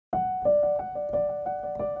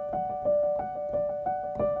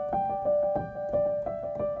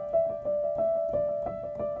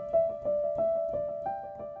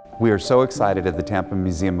We are so excited at the Tampa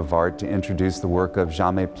Museum of Art to introduce the work of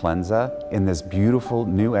Jaume Plensa in this beautiful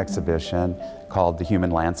new exhibition called The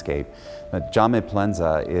Human Landscape. Jaume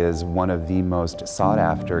Plensa is one of the most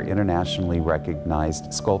sought-after, internationally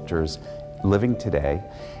recognized sculptors living today.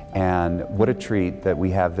 And what a treat that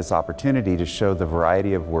we have this opportunity to show the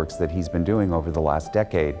variety of works that he's been doing over the last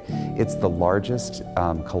decade. It's the largest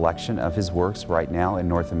collection of his works right now in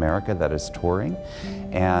North America that is touring.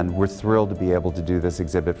 And we're thrilled to be able to do this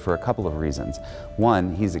exhibit for a couple of reasons.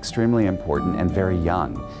 One, he's extremely important and very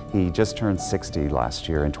young. He just turned 60 last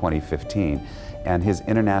year in 2015. And his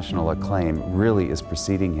international acclaim really is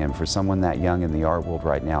preceding him. For someone that young in the art world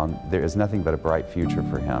right now, there is nothing but a bright future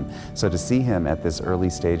for him. So to see him at this early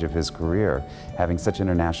stage of his career having such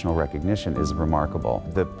international recognition is remarkable.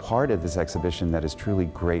 The part of this exhibition that is truly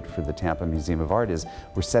great for the Tampa Museum of Art is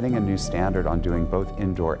we're setting a new standard on doing both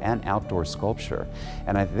indoor and outdoor sculpture.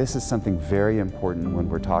 And this is something very important when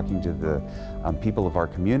we're talking to the people of our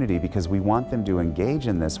community, because we want them to engage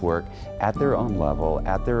in this work at their own level,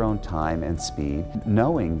 at their own time and speed,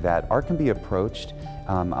 knowing that art can be approached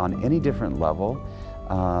on any different level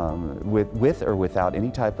with or without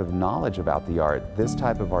any type of knowledge about the art. This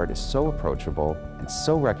type of art is so approachable and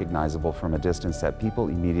so recognizable from a distance that people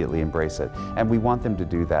immediately embrace it. And we want them to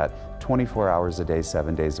do that 24 hours a day,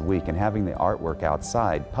 7 days a week. And having the artwork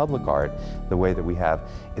outside, public art, the way that we have,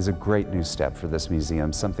 is a great new step for this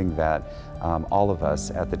museum, something that all of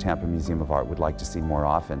us at the Tampa Museum of Art would like to see more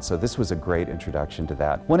often. So this was a great introduction to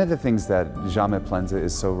that. One of the things that Jaume Plensa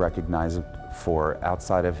is so recognized for,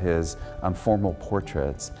 outside of his formal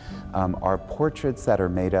portraits, are portraits that are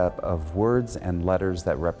made up of words and letters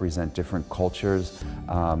that represent different cultures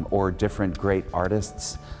or different great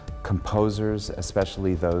artists, composers,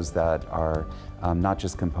 especially those that are not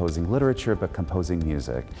just composing literature, but composing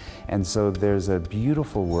music. And so there's a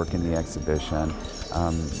beautiful work in the exhibition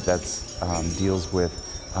that deals with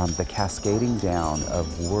the cascading down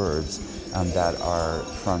of words that are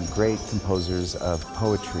from great composers of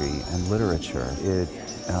poetry and literature. It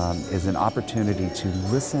is an opportunity to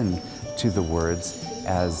listen to the words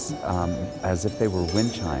as if they were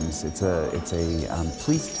wind chimes. It's a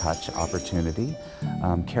please touch opportunity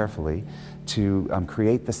carefully to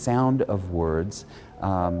create the sound of words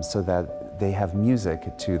so that they have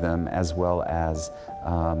music to them, as well as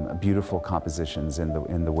beautiful compositions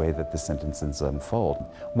in the way that the sentences unfold.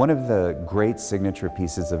 One of the great signature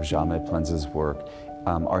pieces of Jaume Plensa's work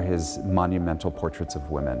are his monumental portraits of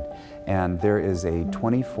women. And there is a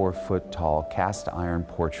 24-foot tall cast iron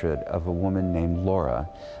portrait of a woman named Laura.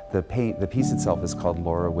 The piece itself is called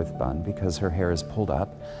Laura with Bun because her hair is pulled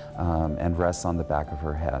up and rests on the back of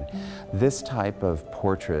her head. This type of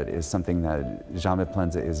portrait is something that Jaume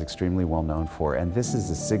Plensa is extremely well known for, and this is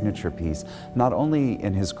a signature piece, not only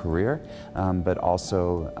in his career, but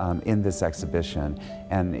also in this exhibition,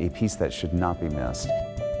 and a piece that should not be missed.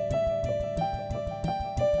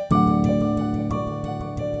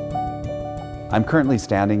 I'm currently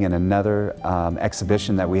standing in another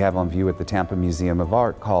exhibition that we have on view at the Tampa Museum of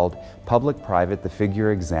Art called Public-Private: The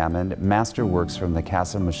Figure Examined, Masterworks from the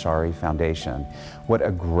Casa Mashari Foundation. What a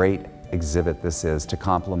great exhibit this is to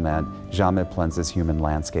complement Jaume Plensa's Human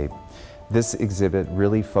Landscape. This exhibit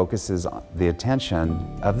really focuses the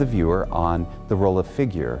attention of the viewer on the role of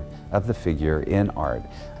the figure in art.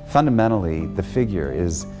 Fundamentally, the figure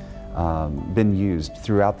is been used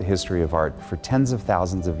throughout the history of art for tens of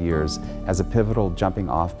thousands of years as a pivotal jumping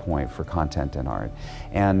off point for content in art.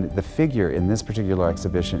 And the figure in this particular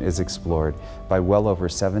exhibition is explored by well over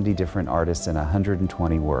 70 different artists in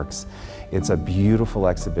 120 works. It's a beautiful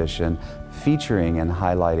exhibition featuring and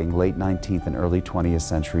highlighting late 19th and early 20th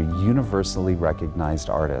century universally recognized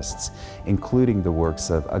artists, including the works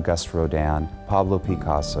of Auguste Rodin, Pablo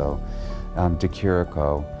Picasso, de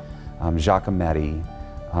Chirico, Giacometti,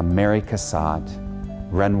 Mary Cassatt,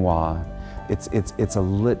 Renoir. It's a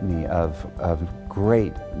litany of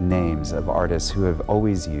great names of artists who have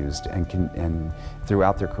always used and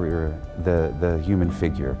throughout their career the human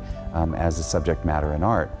figure as a subject matter in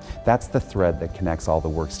art. That's the thread that connects all the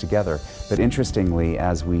works together. But interestingly,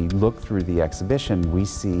 as we look through the exhibition, we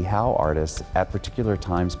see how artists at particular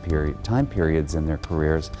time periods in their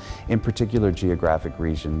careers, in particular geographic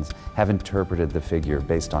regions, have interpreted the figure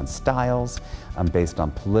based on styles, based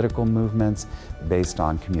on political movements, based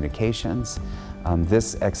on communications.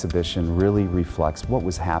 This exhibition really reflects what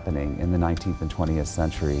was happening in the 19th and 20th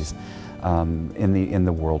centuries in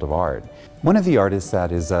the world of art. One of the artists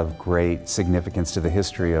that is of great significance to the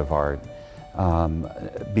history of art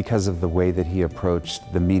because of the way that he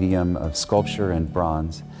approached the medium of sculpture and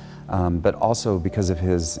bronze but also because of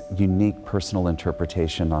his unique personal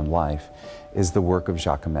interpretation on life, is the work of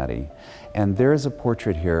Giacometti. And there is a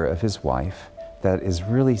portrait here of his wife that is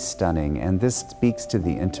really stunning, and this speaks to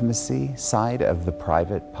the intimacy side of the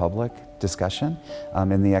private-public discussion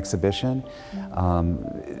in the exhibition.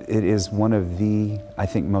 It is one of the, I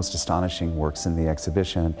think, most astonishing works in the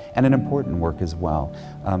exhibition, and an important work as well,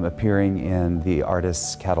 appearing in the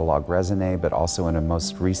artist's catalog Resin, but also in a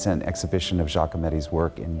most recent exhibition of Giacometti's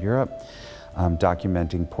work in Europe,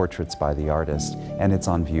 documenting portraits by the artist, and it's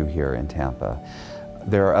on view here in Tampa.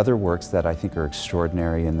 There are other works that I think are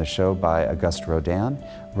extraordinary in the show by Auguste Rodin.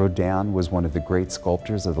 Rodin was one of the great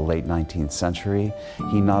sculptors of the late 19th century.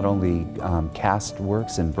 He not only cast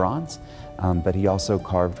works in bronze, but he also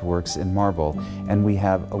carved works in marble. And we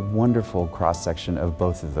have a wonderful cross-section of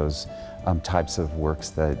both of those types of works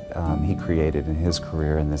that he created in his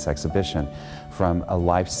career in this exhibition. From a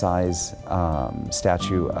life-size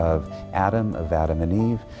statue of Adam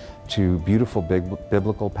and Eve, to beautiful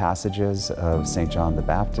biblical passages of St. John the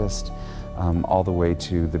Baptist, all the way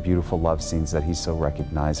to the beautiful love scenes that he's so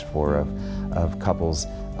recognized for of couples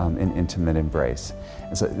in intimate embrace.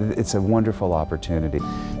 And so it's a wonderful opportunity.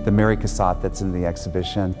 The Mary Cassatt that's in the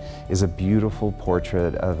exhibition is a beautiful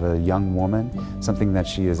portrait of a young woman, something that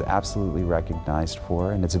she is absolutely recognized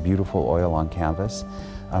for, and it's a beautiful oil on canvas,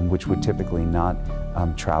 which would typically not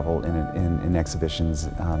travel in exhibitions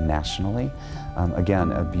nationally.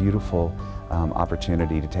 Again, a beautiful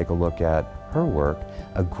opportunity to take a look at her work.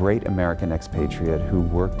 A great American expatriate who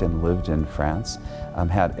worked and lived in France,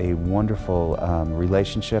 had a wonderful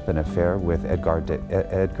relationship and affair with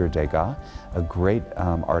Edgar Degas, a great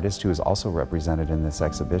artist who is also represented in this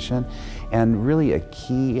exhibition, and really a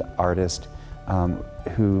key artist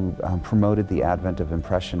who promoted the advent of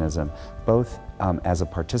Impressionism, both as a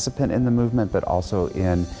participant in the movement, but also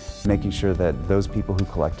in making sure that those people who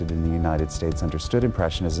collected in the United States understood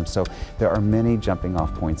Impressionism. So there are many jumping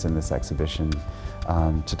off points in this exhibition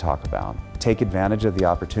to talk about. Take advantage of the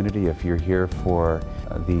opportunity if you're here for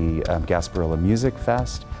the Gasparilla Music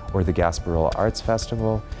Fest or the Gasparilla Arts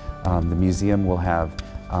Festival. The museum will have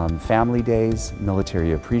family days,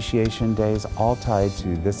 military appreciation days, all tied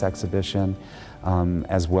to this exhibition,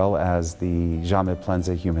 as well as the Jaume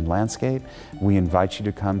Plensa Human Landscape. We invite you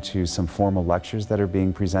to come to some formal lectures that are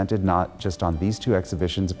being presented, not just on these two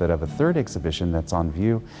exhibitions, but of a third exhibition that's on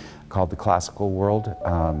view called The Classical World,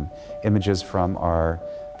 images from our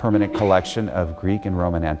permanent collection of Greek and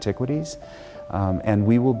Roman antiquities. And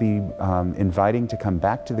we will be inviting to come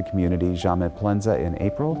back to the community Jaume Plensa in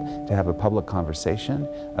April to have a public conversation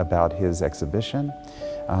about his exhibition.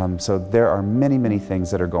 So there are many, many things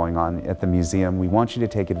that are going on at the museum we want you to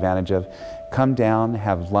take advantage of. Come down,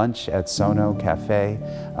 have lunch at Sono Cafe,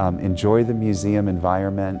 enjoy the museum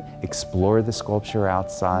environment, explore the sculpture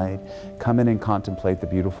outside, come in and contemplate the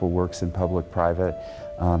beautiful works in public-private.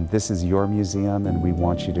 This is your museum, and we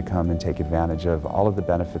want you to come and take advantage of all of the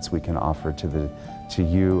benefits we can offer to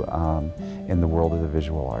you in the world of the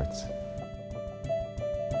visual arts.